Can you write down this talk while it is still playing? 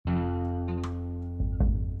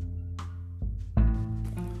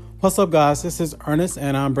What's up, guys? This is Ernest,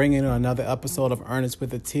 and I'm bringing you another episode of Ernest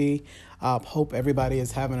with a T. Hope everybody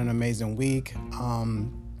is having an amazing week. I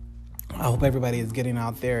hope everybody is getting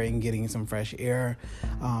out there and getting some fresh air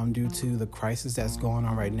due to the crisis that's going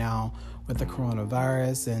on right now with the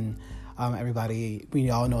coronavirus. And everybody,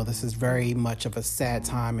 we all know this is very much of a sad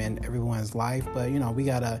time in everyone's life, but we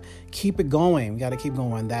gotta keep it going. We gotta keep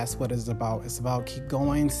going. That's what it's about. It's about keep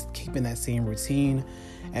going, keeping that same routine,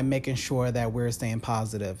 and making sure that we're staying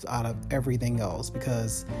positive out of everything else.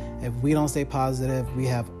 Because if we don't stay positive,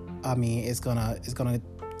 it's gonna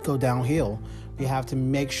go downhill. We have to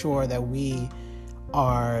make sure that we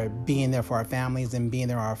are being there for our families and being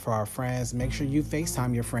there for our friends. Make sure you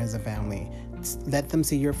FaceTime your friends and family. Let them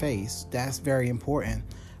see your face. That's very important.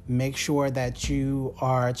 Make sure that you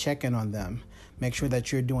are checking on them. Make sure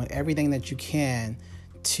that you're doing everything that you can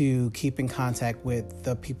to keep in contact with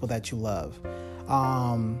the people that you love.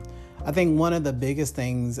 I think one of the biggest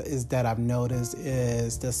things is that I've noticed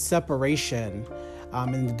is the separation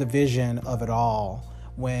and the division of it all.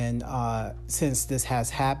 When since this has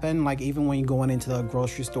happened, like even when you're going into the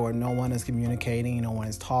grocery store, no one is communicating, no one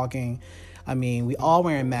is talking. We all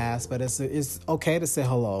wearing masks, but it's okay to say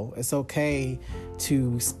hello. It's okay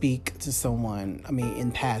to speak to someone.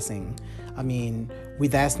 In passing.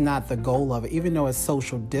 That's not the goal of it. Even though it's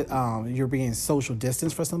you're being social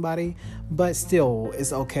distance for somebody, but still,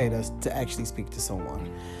 it's okay to actually speak to someone.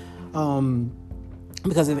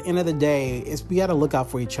 Because at the end of the day, we got to look out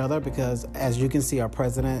for each other. Because as you can see, our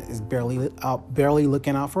president is barely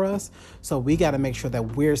looking out for us. So we got to make sure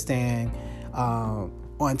that we're staying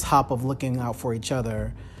on top of looking out for each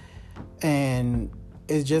other. And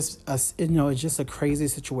it's just a crazy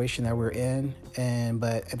situation that we're in.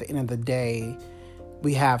 But at the end of the day,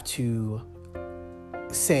 we have to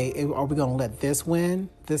say, are we going to let this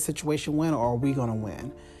situation win, or are we going to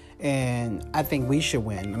win? And I think we should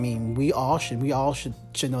win. We all should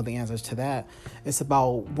know the answers to that. It's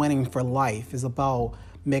about winning for life. It's about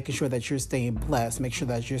making sure that you're staying blessed, make sure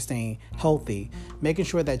that you're staying healthy, making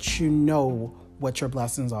sure that you know what your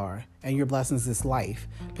blessings are. And your blessings is life.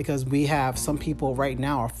 Because we have some people right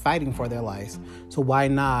now are fighting for their lives. So why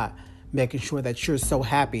not making sure that you're so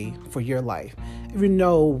happy for your life? Even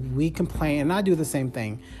though we complain, and I do the same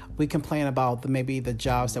thing, we complain about maybe the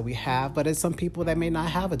jobs that we have, but it's some people that may not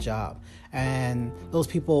have a job. And those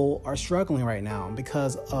people are struggling right now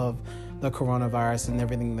because of the coronavirus and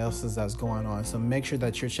everything else that's going on. So make sure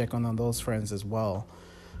that you're checking on those friends as well.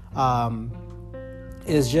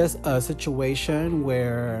 It's just a situation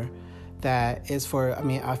where that is for,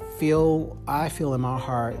 I feel in my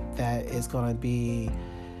heart that it's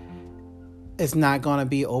not going to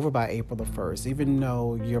be over by April the 1st, even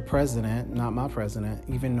though your president, not my president,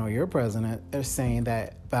 even though your president is saying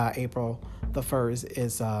that by April the 1st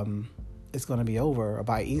it's going to be over, or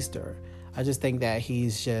by Easter. I just think that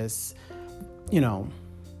he's just,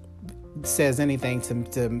 says anything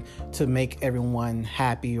to make everyone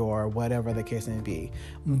happy or whatever the case may be.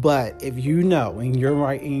 But if you know, and you're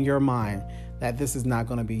right in your mind, that this is not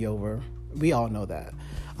going to be over, we all know that.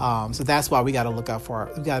 So that's why we got to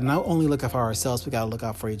we got to not only look out for ourselves, we got to look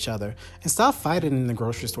out for each other and stop fighting in the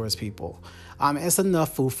grocery stores, people. It's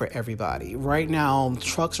enough food for everybody. Right now,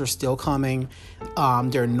 trucks are still coming.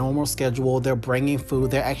 Their normal schedule, they're bringing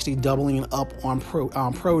food. They're actually doubling up on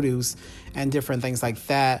produce and different things like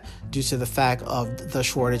that due to the fact of the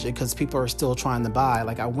shortage, because people are still trying to buy.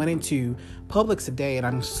 Like I went into Publix today, and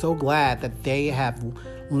I'm so glad that they have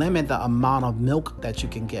limited the amount of milk that you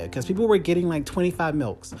can get, because people were getting like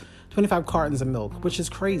 25 cartons of milk, which is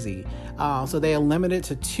crazy. So they are limited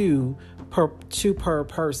to two per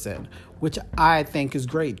person, which I think is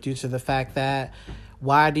great due to the fact that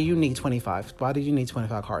why do you need 25? Why do you need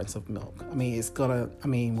 25 cartons of milk?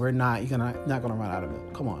 You're not gonna run out of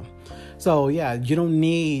milk. Come on. So yeah, you don't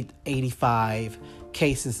need 85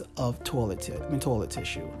 cases of toilet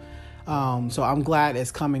tissue. So I'm glad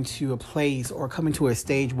it's coming to a place, or coming to a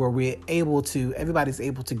stage where everybody's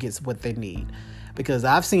able to get what they need. Because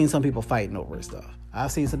I've seen some people fighting over stuff.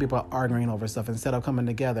 I've seen some people arguing over stuff instead of coming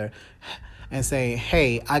together and saying,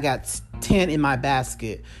 hey, I got 10 in my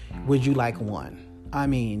basket. Would you like one?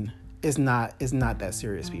 It's not that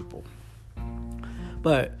serious, people.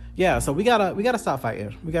 But yeah, so we gotta stop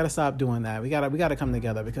fighting. We gotta stop doing that. We gotta come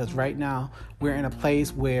together, because right now we're in a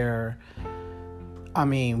place where,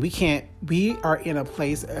 we are in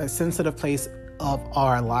a sensitive place of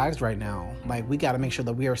our lives right now. Like, we got to make sure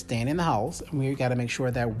that we are staying in the house, and we got to make sure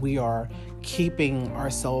that we are keeping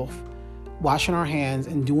ourselves, washing our hands,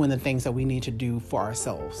 and doing the things that we need to do for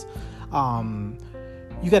ourselves.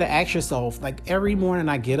 you got to ask yourself, like every morning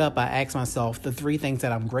I get up, I ask myself the 3 things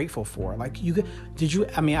that I'm grateful for. Like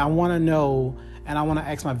I want to know, and I want to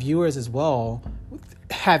ask my viewers as well,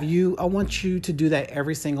 I want you to do that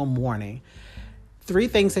every single morning. 3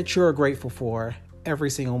 things that you're grateful for every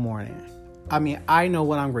single morning. I know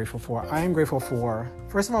what I'm grateful for.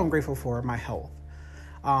 First of all, I'm grateful for my health.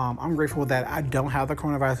 I'm grateful that I don't have the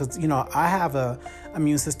coronavirus because, I have a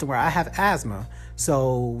immune system where I have asthma.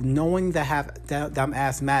 So knowing that I'm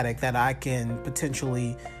asthmatic, that I can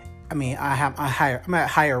potentially, I'm at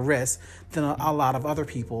higher risk than a lot of other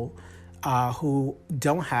people who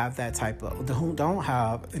don't have who don't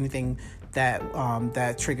have anything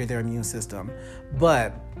that trigger their immune system.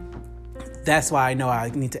 But that's why I know I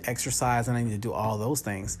need to exercise and I need to do all those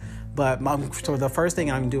things. But so the first thing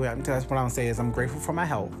I'm doing, that's what I'm saying, is I'm grateful for my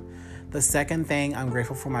health. The second thing, I'm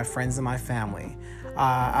grateful for my friends and my family.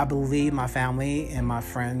 I believe my family and my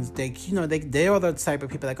friends, they are the type of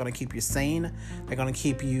people that are going to keep you sane. They're going to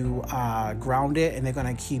keep you grounded, and they're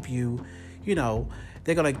going to keep you,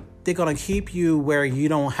 they're going to keep you where you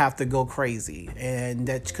don't have to go crazy.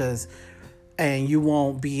 And you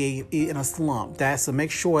won't be in a slump. So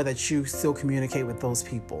make sure that you still communicate with those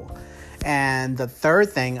people. And the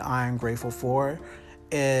third thing I'm grateful for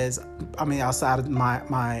is, outside of my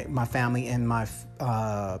family and my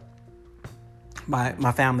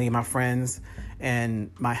family and my friends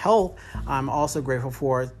and my health, I'm also grateful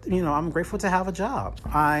for, I'm grateful to have a job.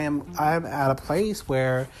 I'm at a place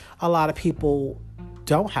where a lot of people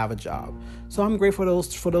don't have a job. So I'm grateful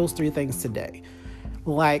for those 3 things today.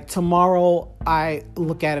 Like tomorrow, I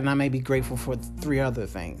look at it and I may be grateful for 3 other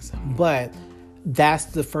things. But that's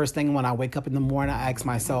the first thing when I wake up in the morning. I ask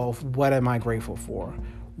myself, what am I grateful for?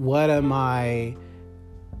 What am I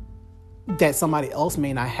that somebody else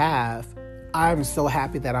may not have? I'm so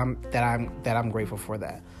happy that I'm grateful for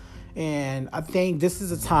that. And I think this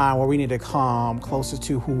is a time where we need to come closer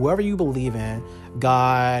to whoever you believe in,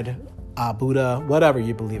 God, Buddha, whatever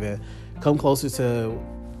you believe in. Come closer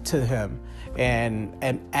to him.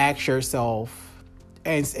 And ask yourself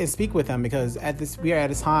and speak with him, because we are at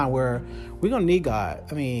a time where we're gonna need God.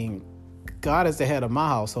 God is the head of my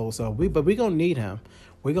household, but we're gonna need him.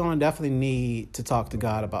 We're gonna definitely need to talk to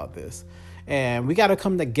God about this, and we got to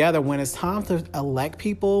come together when it's time to elect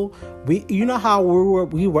people. How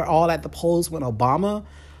we were all at the polls when Obama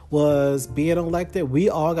was being elected. We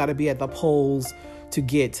all got to be at the polls to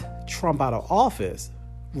get Trump out of office.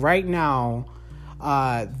 Right now,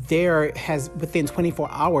 within 24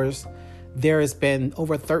 hours, there has been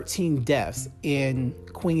over 13 deaths in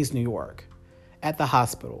Queens, New York, at the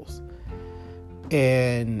hospitals.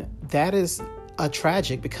 And that is a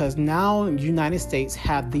tragic, because now the United States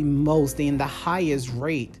have the highest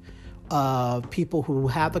rate of people who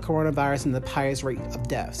have the coronavirus and the highest rate of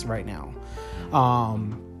deaths right now.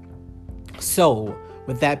 So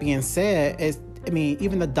with that being said,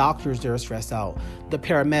 even the doctors, they're stressed out. The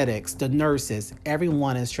paramedics, the nurses,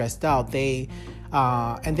 everyone is stressed out.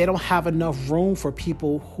 And they don't have enough room for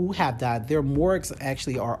people who have died. Their morgues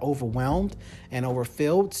actually are overwhelmed and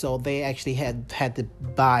overfilled. So they actually had to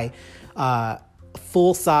buy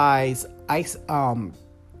full-size ice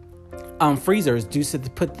freezers to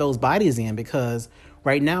put those bodies in, because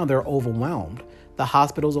right now they're overwhelmed. The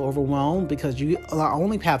hospitals are overwhelmed because you not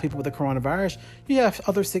only have people with the coronavirus, you have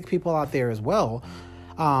other sick people out there as well.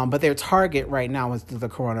 But their target right now is the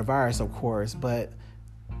coronavirus, of course. But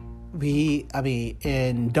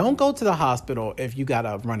and don't go to the hospital if you got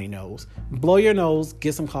a runny nose. Blow your nose,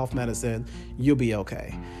 get some cough medicine, you'll be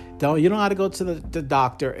okay. You don't have to go to the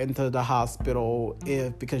doctor and to the hospital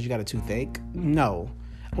because you got a toothache. No.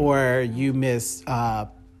 Or you miss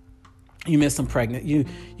some pregnant. You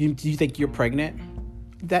think you're pregnant?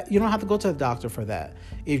 That you don't have to go to the doctor for that.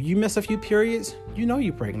 If you miss a few periods,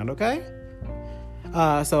 you're pregnant, okay?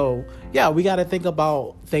 So yeah, we got to think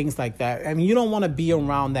about things like that. You don't want to be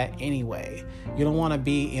around that anyway. You don't want to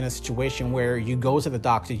be in a situation where you go to the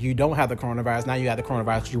doctor, you don't have the coronavirus, now you have the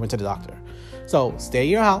coronavirus because you went to the doctor. So stay in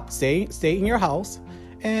your house, stay in your house,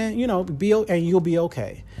 and you'll be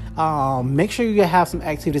okay. Make sure you have some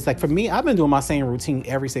activities. Like for me, I've been doing my same routine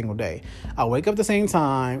every single day. I wake up at the same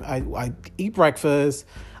time. I eat breakfast.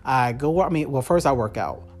 I go. First I work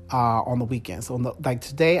out on the weekends. So like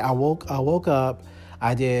today, I woke up.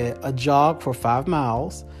 I did a jog for 5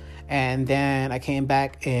 miles, and then I came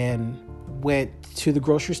back and went to the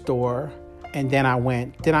grocery store, and then I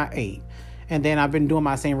ate, and then I've been doing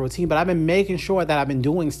my same routine. But I've been making sure that I've been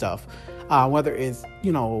doing stuff. Whether it's,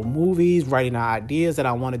 movies, writing ideas that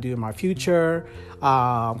I want to do in my future,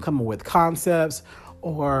 coming with concepts,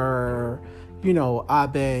 or,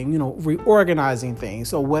 I've been, reorganizing things.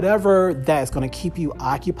 So whatever that's going to keep you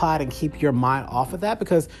occupied and keep your mind off of that,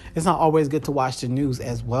 because it's not always good to watch the news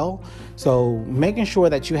as well. So making sure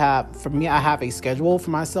that for me, I have a schedule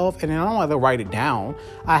for myself, and I don't have to write it down.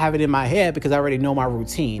 I have it in my head because I already know my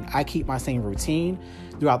routine. I keep my same routine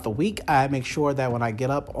throughout the week. I make sure that when I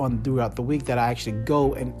get up throughout the week that I actually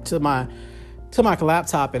go to my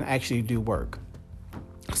laptop and actually do work.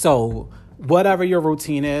 So whatever your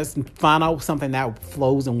routine is, find out something that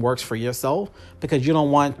flows and works for yourself, because you don't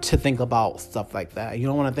want to think about stuff like that. You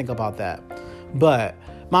don't want to think about that. But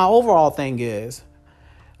my overall thing is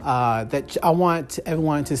that I want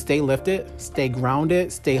everyone to stay lifted, stay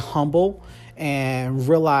grounded, stay humble, and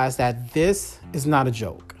realize that this is not a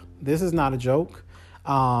joke. This is not a joke.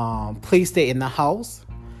 Please stay in the house.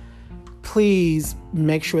 Please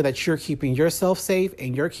make sure that you're keeping yourself safe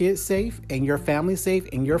and your kids safe and your family safe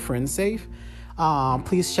and your friends safe.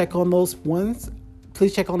 Please check on those ones.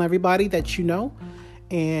 Please check on everybody that you know.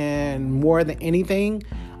 And more than anything,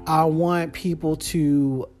 I want people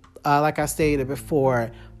to, like I stated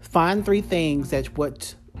before, find those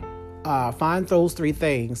 3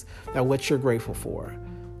 things that what you're grateful for,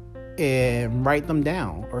 and write them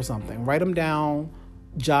down or something. Write them down.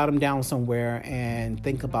 Jot them down somewhere and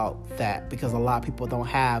think about that, because a lot of people don't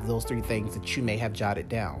have those 3 things that you may have jotted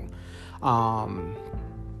down.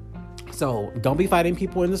 So don't be fighting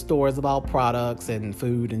people in the stores about products and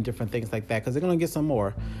food and different things like that, because they're going to get some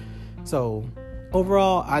more. So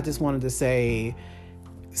overall, I just wanted to say,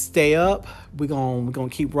 stay up. We're going to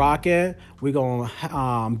keep rocking. We're going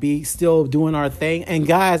to be still doing our thing. And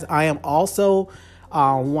guys, I am also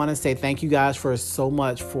want to say thank you guys for so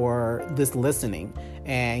much for this listening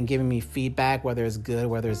and giving me feedback, whether it's good,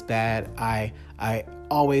 whether it's bad. I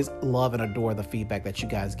always love and adore the feedback that you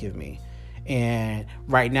guys give me. And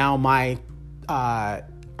right now, my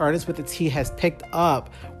Ernest with the T has picked up.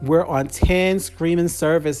 We're on 10 streaming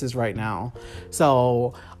services right now.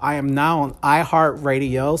 So I am now on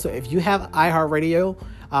iHeartRadio. So if you have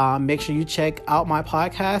iHeartRadio, make sure you check out my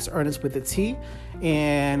podcast, Ernest with the T.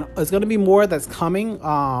 And it's going to be more that's coming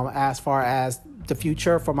as far as the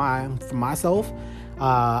future for myself.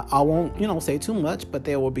 I won't, say too much, but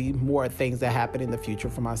there will be more things that happen in the future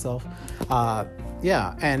for myself.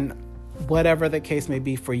 And whatever the case may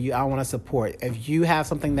be for you, I want to support. If you have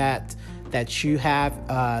something that you have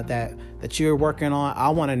that you're working on, I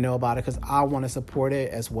want to know about it, because I want to support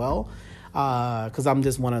it as well, because I'm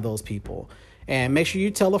just one of those people. And make sure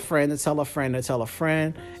you tell a friend to tell a friend to tell a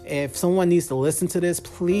friend. If someone needs to listen to this,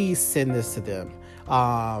 please send this to them.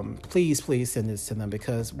 Please send this to them,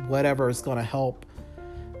 because whatever is going to help,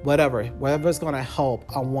 whatever is going to help,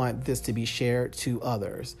 I want this to be shared to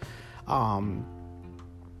others. So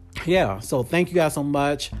thank you guys so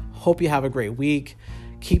much. Hope you have a great week.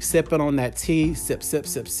 Keep sipping on that tea. Sip, sip,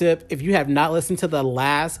 sip, sip. If you have not listened to the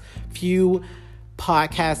last few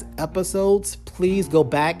podcast episodes, please go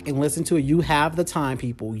back and listen to it. You have the time,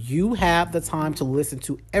 people. You have the time to listen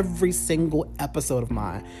to every single episode of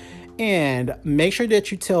mine. And make sure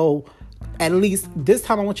that you tell, at least this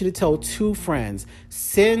time I want you to tell 2 friends.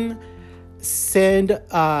 Send this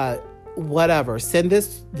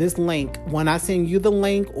link. When I send you the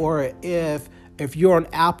link, or if you're on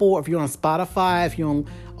Apple, if you're on Spotify, if you're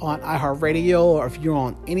on iHeartRadio, or if you're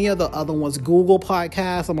on any of the other ones, Google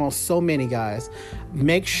Podcasts, I'm on so many, guys.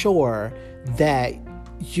 Make sure that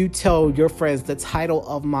you tell your friends the title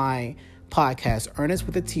of my podcast, Ernest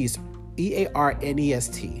with a T,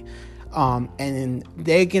 EARNEST. And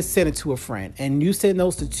they can send it to a friend, and you send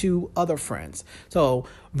those to 2 other friends. So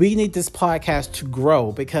we need this podcast to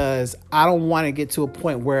grow, because I don't want to get to a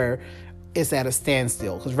point where it's at a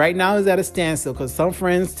standstill, because right now it's at a standstill because some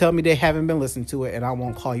friends tell me they haven't been listening to it, and I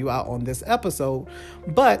won't call you out on this episode.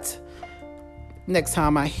 But next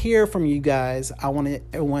time I hear from you guys, I want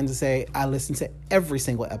everyone to say I listen to every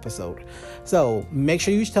single episode. So make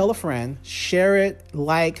sure you tell a friend, share it,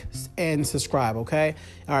 like, and subscribe, okay?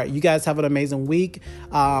 All right, you guys have an amazing week.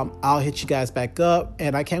 I'll hit you guys back up,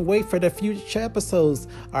 and I can't wait for the future episodes.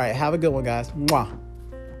 All right, have a good one, guys. Mwah.